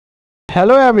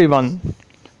Hello everyone.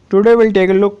 Today we'll take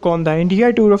a look on the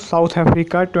India Tour of South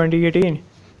Africa 2018.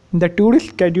 The tour is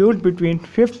scheduled between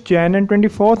 5th Jan and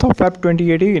 24th of Feb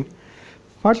 2018.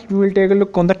 First we will take a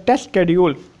look on the test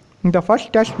schedule. The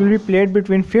first test will be played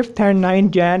between 5th and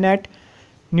 9th Jan at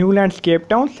Newlands, Cape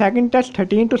Town. Second test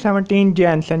 13 to 17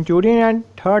 Jan Centurion,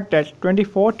 and third test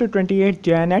 24 to 28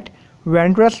 Jan at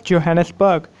Wanderers,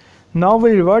 Johannesburg. Now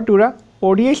we'll revert to the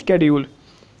ODI schedule.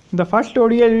 The first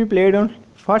ODI will be played on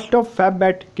 1st of Feb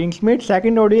at Kingsmead,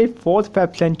 second ODI 4th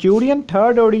Feb Centurion,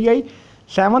 third ODI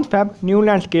 7th Feb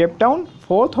Newlands, Cape Town,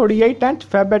 4th ODI 10th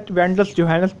Feb at Wanderers,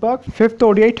 Johannesburg, 5th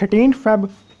ODI 13th Feb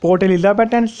Port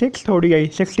Elizabeth, and 6th ODI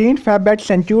 16th Feb at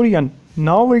Centurion.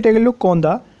 Now we'll take a look on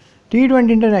the T20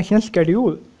 international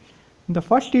schedule. The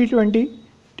first T20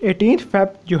 18th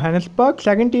Feb Johannesburg,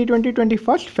 second T20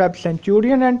 21st Feb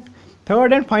Centurion, and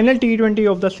third and final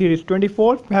T20 of the series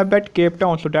 24th Feb at Cape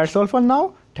Town. So that's all for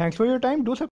now. Thanks for your time.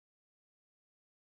 Do subscribe.